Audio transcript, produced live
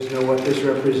You know what this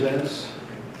represents?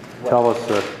 Tell us,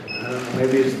 sir.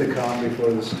 Maybe it's the calm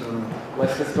before the storm.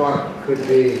 What's the storm? Could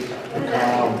be the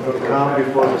calm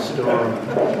before the storm.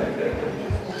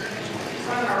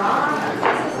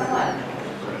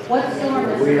 What storm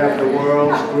is We have the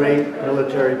world's great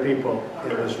military people in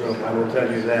this room, I will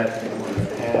tell you that.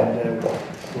 And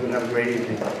we're going to have a great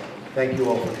evening. Thank you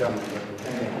all for coming.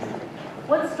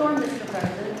 What storm, Mr.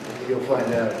 President? You'll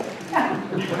find out.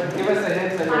 Give us a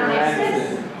hint on your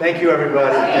answers. Thank you,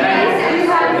 everybody.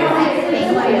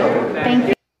 Thank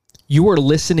you. You are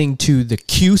listening to the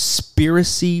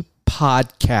Qspiracy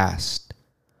Podcast,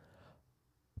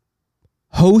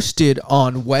 hosted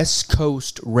on West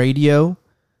Coast Radio.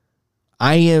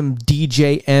 I am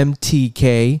DJ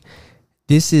MTK.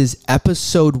 This is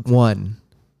episode 1.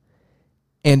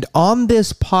 And on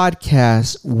this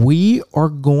podcast, we are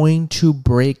going to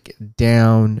break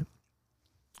down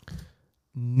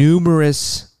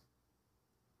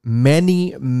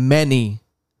many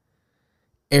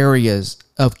areas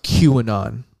of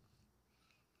QAnon.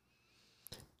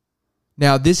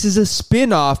 Now, this is a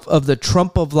spin-off of the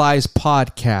Trump of Lies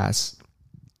podcast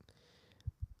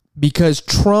because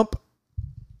Trump,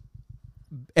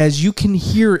 as you can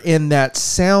hear in that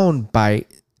sound bite,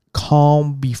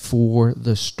 calm before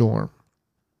the storm.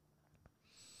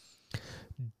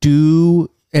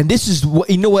 And this is what,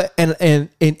 you know what, and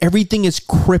everything is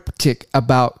cryptic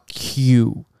about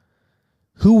Q.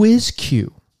 Who is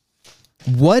Q?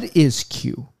 What is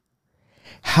Q?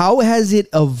 How has it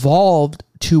evolved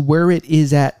to where it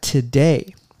is at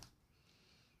today?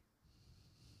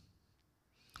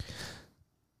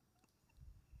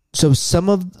 So some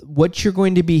of what you're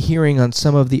going to be hearing on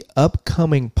some of the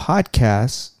upcoming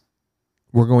podcasts,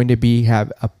 we're going to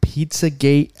have a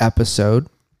Pizzagate episode.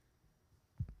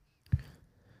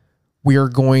 We are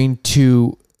going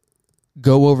to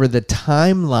go over the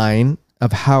timeline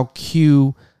of how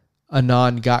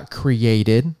QAnon got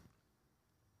created.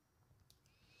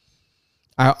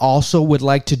 I also would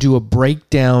like to do a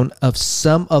breakdown of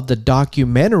some of the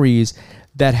documentaries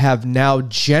that have now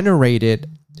generated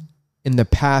in the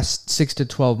past 6 to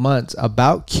 12 months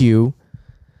about Q,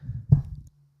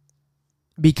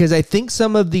 because I think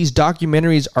some of these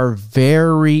documentaries are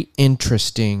very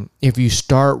interesting if you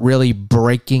start really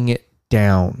breaking it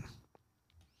down.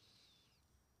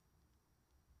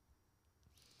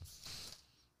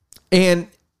 And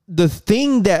the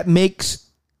thing that makes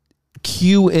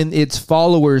Q and its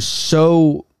followers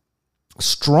so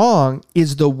strong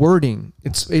is the wording.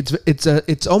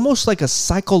 It's almost like a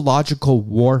psychological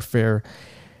warfare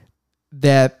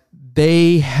that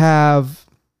they have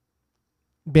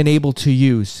been able to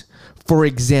use. For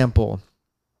example,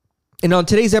 and on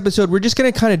today's episode, we're just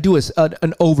going to kind of do an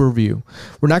overview.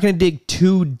 We're not going to dig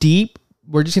too deep.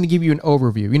 We're just going to give you an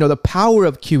overview. You know, the power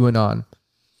of QAnon.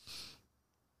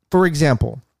 For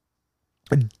example,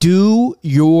 do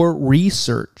your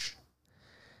research.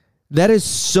 That is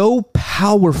so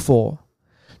powerful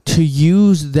to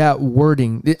use that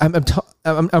wording.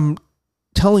 I'm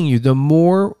telling you, the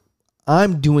more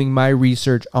I'm doing my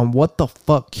research on what the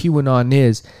fuck QAnon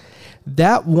is,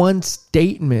 that one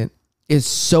statement is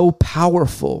so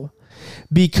powerful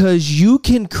because you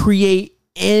can create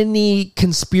any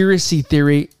conspiracy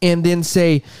theory and then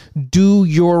say, do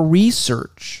your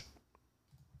research.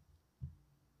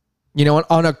 You know,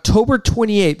 on October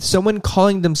 28th, someone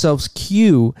calling themselves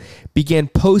Q began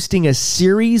posting a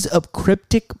series of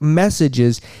cryptic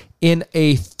messages in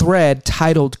a thread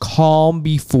titled Calm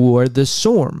Before the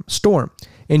Storm.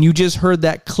 And you just heard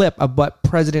that clip of what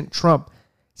President Trump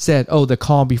said. Oh, the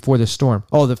calm before the storm.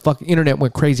 Oh, the fucking internet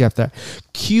went crazy after that.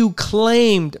 Q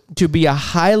claimed to be a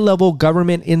high-level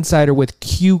government insider with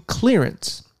Q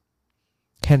clearance,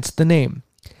 hence the name,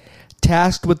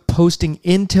 tasked with posting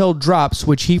intel drops,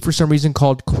 which he for some reason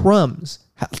called crumbs.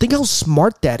 Think how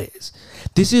smart that is.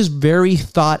 This is very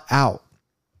thought out.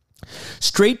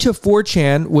 Straight to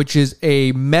 4chan, which is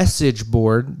a message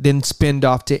board, then spinned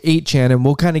off to 8chan, and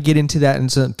we'll kind of get into that in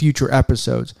some future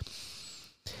episodes.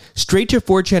 Straight to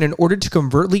 4chan in order to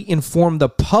covertly inform the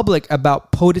public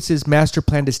about POTUS's master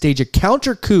plan to stage a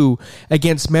counter coup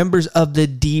against members of the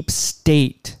deep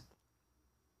state.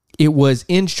 It was,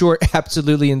 in short,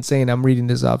 absolutely insane. I'm reading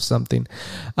this off something.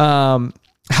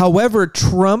 However,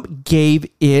 Trump gave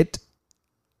it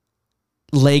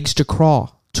legs to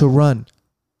crawl, to run.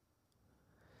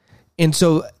 And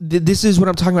so this is what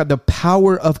I'm talking about, the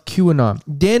power of QAnon.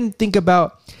 Then think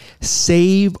about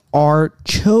Save Our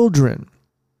Children.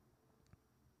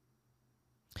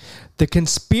 The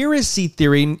conspiracy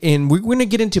theory, and we're going to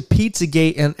get into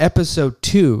Pizzagate in episode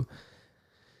 2.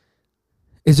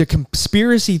 is a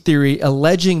conspiracy theory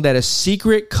alleging that a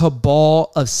secret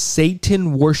cabal of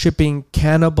Satan-worshiping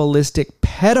cannibalistic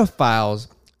pedophiles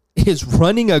is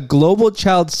running a global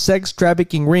child sex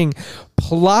trafficking ring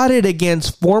plotted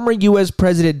against former U.S.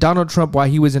 President Donald Trump while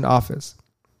he was in office.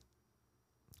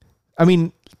 I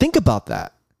mean, think about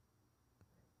that.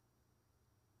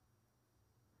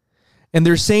 And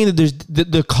they're saying that there's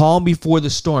the calm before the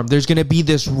storm. There's going to be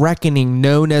this reckoning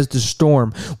known as the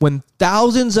storm when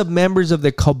thousands of members of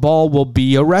the cabal will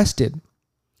be arrested.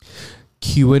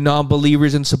 QAnon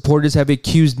believers and supporters have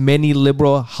accused many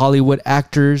liberal Hollywood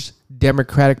actors,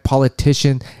 Democratic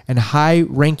politicians, and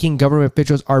high-ranking government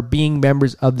officials are being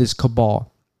members of this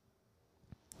cabal.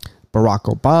 Barack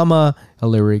Obama,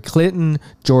 Hillary Clinton,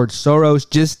 George Soros,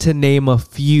 just to name a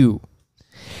few.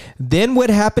 Then what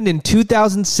happened in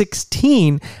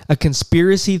 2016, a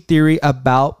conspiracy theory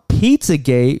about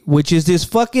Pizzagate, which is this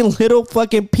fucking little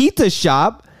fucking pizza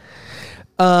shop,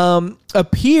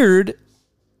 appeared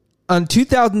on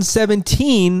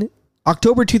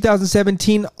October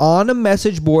 2017 on a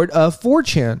message board of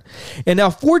 4chan. And now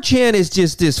 4chan is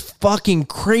just this fucking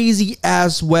crazy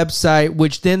ass website,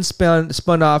 which then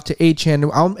spun off to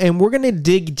 8chan. And we're going to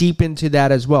dig deep into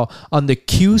that as well on the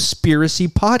Qspiracy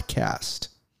podcast.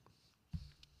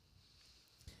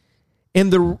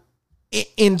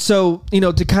 And so, you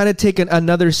know, to kind of take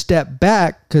another step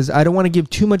back, because I don't want to give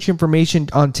too much information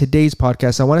on today's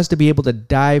podcast. I want us to be able to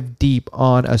dive deep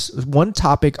on one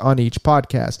topic on each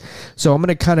podcast. So I'm going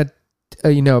to kind of,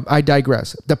 I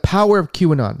digress. The power of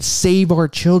QAnon. Save our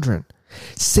children.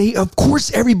 Of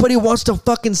course, everybody wants to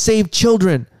fucking save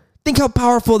children. Think how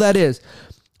powerful that is.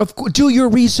 Of course, do your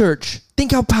research.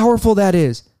 Think how powerful that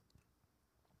is.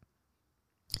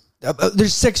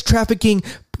 There's sex trafficking,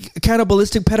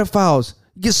 cannibalistic pedophiles.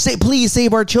 Please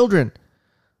save our children.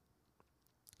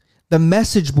 The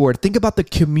message board. Think about the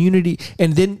community.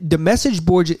 And then the message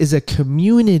board is a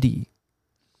community.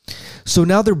 So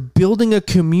now they're building a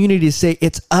community to say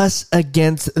it's us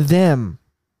against them.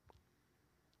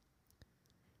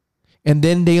 And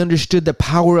then they understood the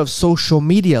power of social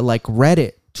media like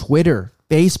Reddit, Twitter,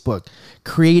 Facebook,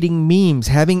 creating memes,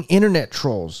 having internet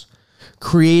trolls,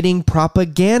 creating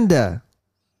propaganda.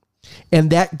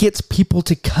 And that gets people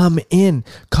to come in.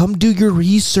 Come do your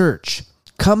research.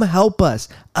 Come help us.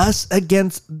 Us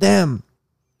against them.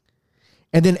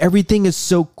 And then everything is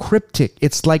so cryptic.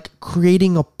 It's like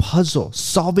creating a puzzle,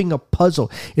 solving a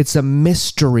puzzle. It's a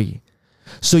mystery.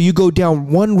 So you go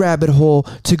down one rabbit hole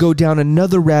to go down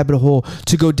another rabbit hole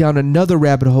to go down another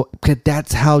rabbit hole, because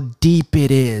that's how deep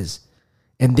it is.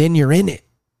 And then you're in it.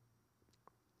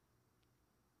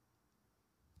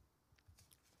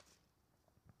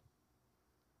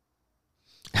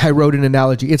 I wrote an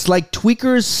analogy. It's like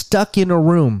tweakers stuck in a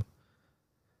room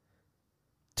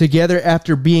together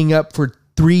after being up for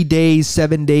 3 days,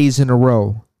 7 days in a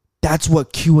row. That's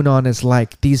what QAnon is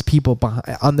like. These people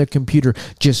on their computer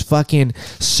just fucking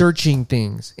searching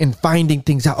things and finding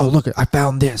things out. Oh, look, I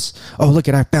found this. Oh, look,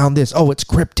 I found this. Oh, it's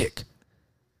cryptic.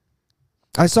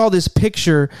 I saw this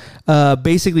picture,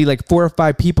 basically like 4 or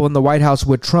 5 people in the White House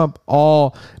with Trump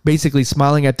all basically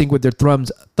smiling, I think with their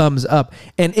thumbs up.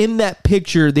 And in that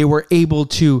picture, they were able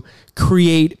to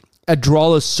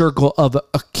draw a circle of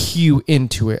a Q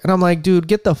into it. And I'm like, dude,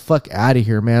 get the fuck out of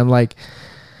here, man. Like,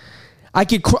 I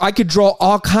could draw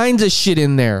all kinds of shit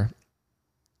in there.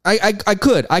 I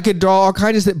could draw all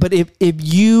kinds of shit. But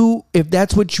if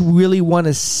that's what you really want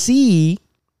to see,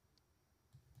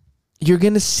 you're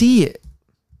going to see it.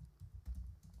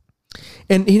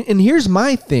 And here's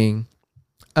my thing.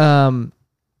 I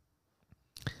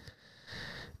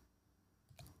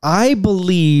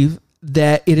believe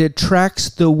that it attracts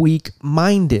the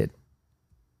weak-minded.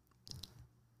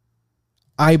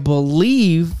 I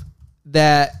believe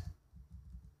that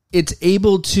it's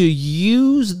able to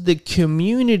use the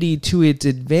community to its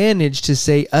advantage to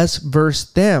say us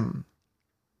versus them.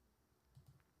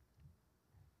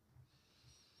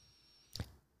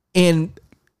 And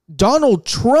Donald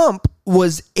Trump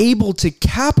was able to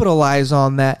capitalize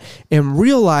on that and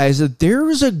realize that there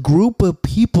is a group of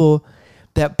people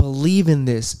that believe in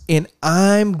this, and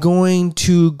I'm going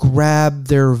to grab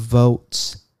their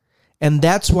votes. And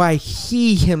that's why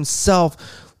he himself,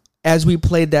 as we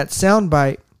played that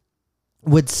soundbite,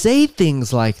 would say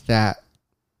things like that.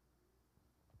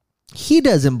 He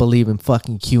doesn't believe in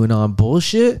fucking QAnon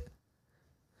bullshit,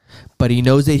 but he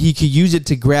knows that he could use it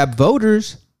to grab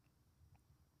voters.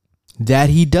 That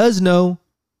he does know.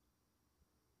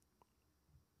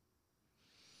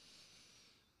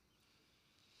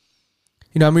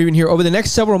 I'm reading here. Over the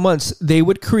next several months, they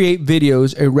would create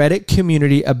videos, a Reddit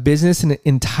community, a business, and an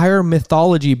entire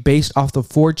mythology based off the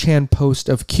 4chan post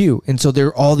of Q. And so there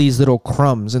are all these little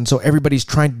crumbs. And so everybody's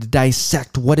trying to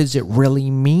dissect, what does it really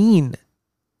mean?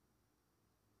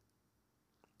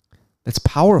 That's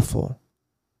powerful.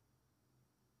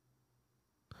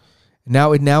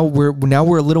 Now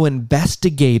we're little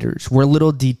investigators. We're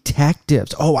little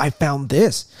detectives. Oh, I found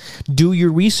this. Do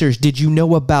your research. Did you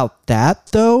know about that,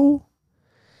 though?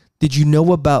 Did you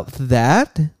know about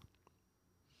that?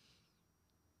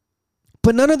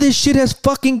 But none of this shit has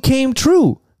fucking came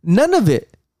true. None of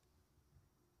it.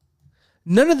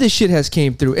 None of this shit has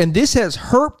came through. And this has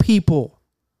hurt people.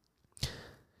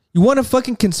 You want a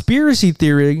fucking conspiracy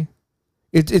theory?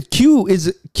 Q.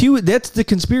 That's the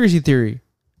conspiracy theory.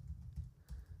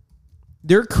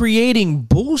 They're creating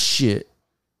bullshit.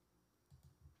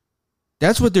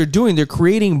 That's what they're doing. They're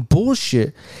creating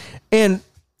bullshit. And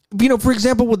for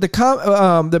example, with the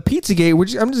Pizzagate,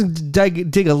 which I'm just going to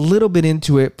dig a little bit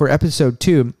into it for episode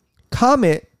 2.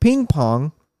 Comet Ping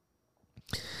Pong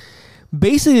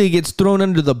basically gets thrown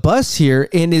under the bus here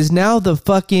and is now the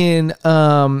fucking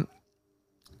ground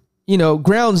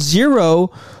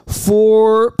zero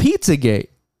for Pizzagate,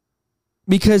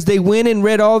 because they went and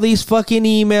read all these fucking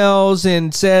emails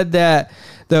and said that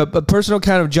the personal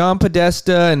account of John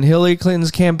Podesta and Hillary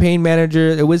Clinton's campaign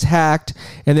manager, it was hacked,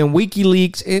 and then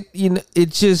WikiLeaks,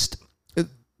 it's just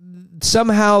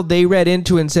somehow they read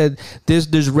into it and said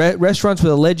there's restaurants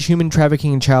with alleged human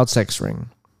trafficking and child sex ring.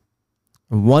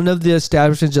 One of the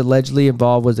establishments allegedly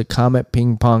involved was the Comet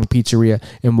Ping Pong Pizzeria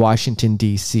in Washington,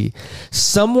 D.C.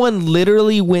 Someone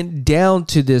literally went down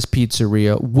to this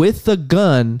pizzeria with a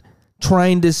gun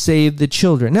trying to save the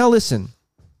children. Now listen.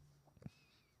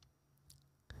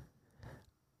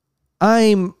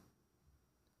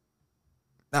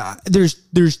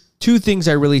 There's two things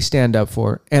I really stand up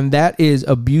for, and that is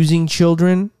abusing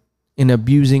children and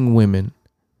abusing women.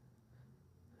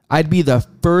 I'd be the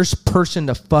first person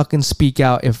to fucking speak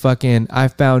out if I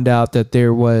found out that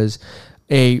there was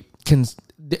a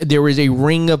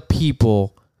ring of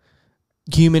people,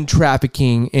 human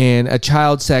trafficking and a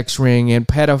child sex ring and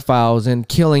pedophiles and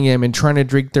killing him and trying to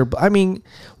drink their...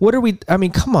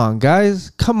 come on,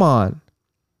 guys. Come on.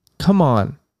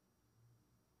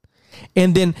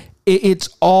 And then it's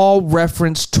all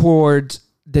referenced towards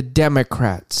the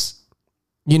Democrats,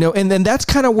 and then that's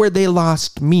kind of where they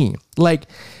lost me. Like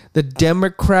the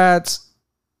Democrats,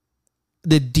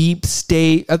 the deep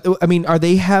state. Are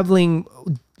they having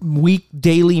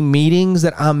daily meetings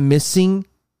that I'm missing?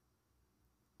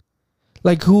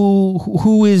 Like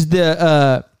who is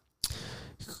the,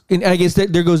 and I guess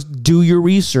there goes, do your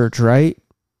research, right?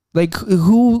 Like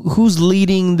who's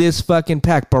leading this fucking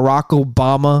pack? Barack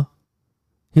Obama?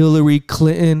 Hillary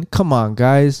Clinton? Come on,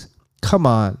 guys. Come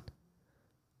on.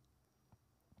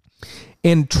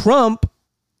 And Trump,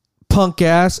 punk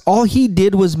ass, all he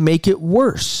did was make it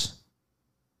worse.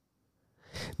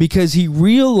 Because he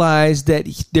realized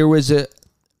that there was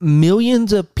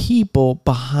millions of people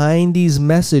behind these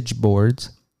message boards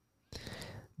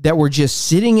that were just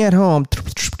sitting at home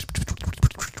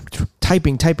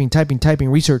typing,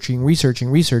 researching.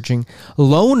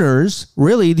 Loners,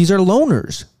 really, these are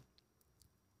loners.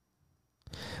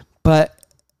 But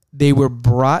they were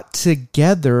brought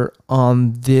together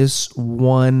on this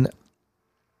one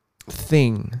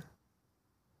thing,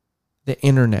 the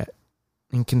internet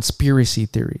and conspiracy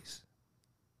theories.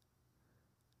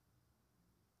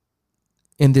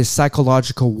 In this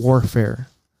psychological warfare.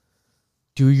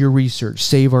 Do your research.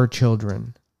 Save our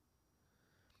children.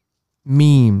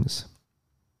 Memes.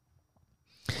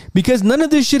 Because none of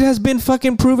this shit has been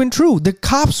fucking proven true. The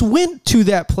cops went to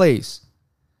that place.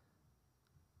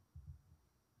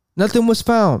 Nothing was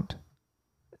found.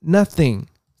 Nothing.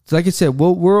 Like I said,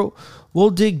 we'll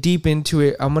dig deep into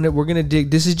it. We're gonna dig.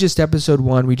 This is just episode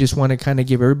 1. We just want to kind of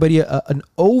give everybody an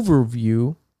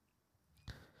overview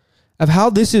of how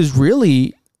this is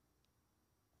really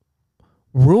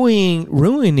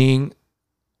ruining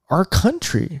our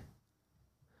country.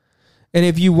 And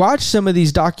if you watch some of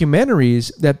these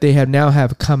documentaries that they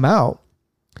have come out,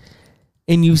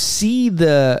 and you see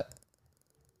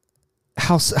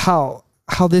how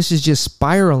this is just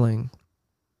spiraling,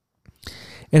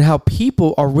 and how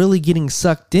people are really getting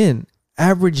sucked in.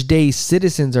 Average day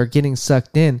citizens are getting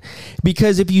sucked in,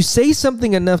 because if you say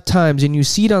something enough times and you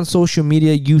see it on social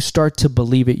media, you start to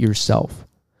believe it yourself.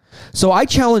 So I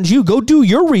challenge you, go do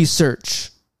your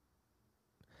research.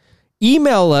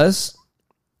 Email us,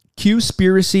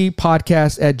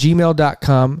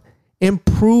 qspiracypodcast@gmail.com, and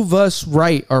prove us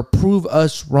right or prove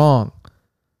us wrong.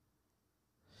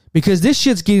 Because this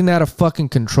shit's getting out of fucking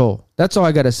control. That's all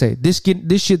I got to say. This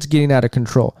shit's getting out of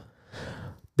control.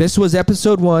 This was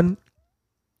episode 1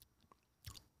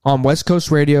 on West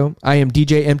Coast Radio. I am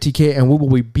DJ MTK, and we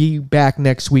will be back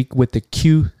next week with the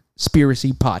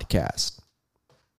Q-Spiracy Podcast.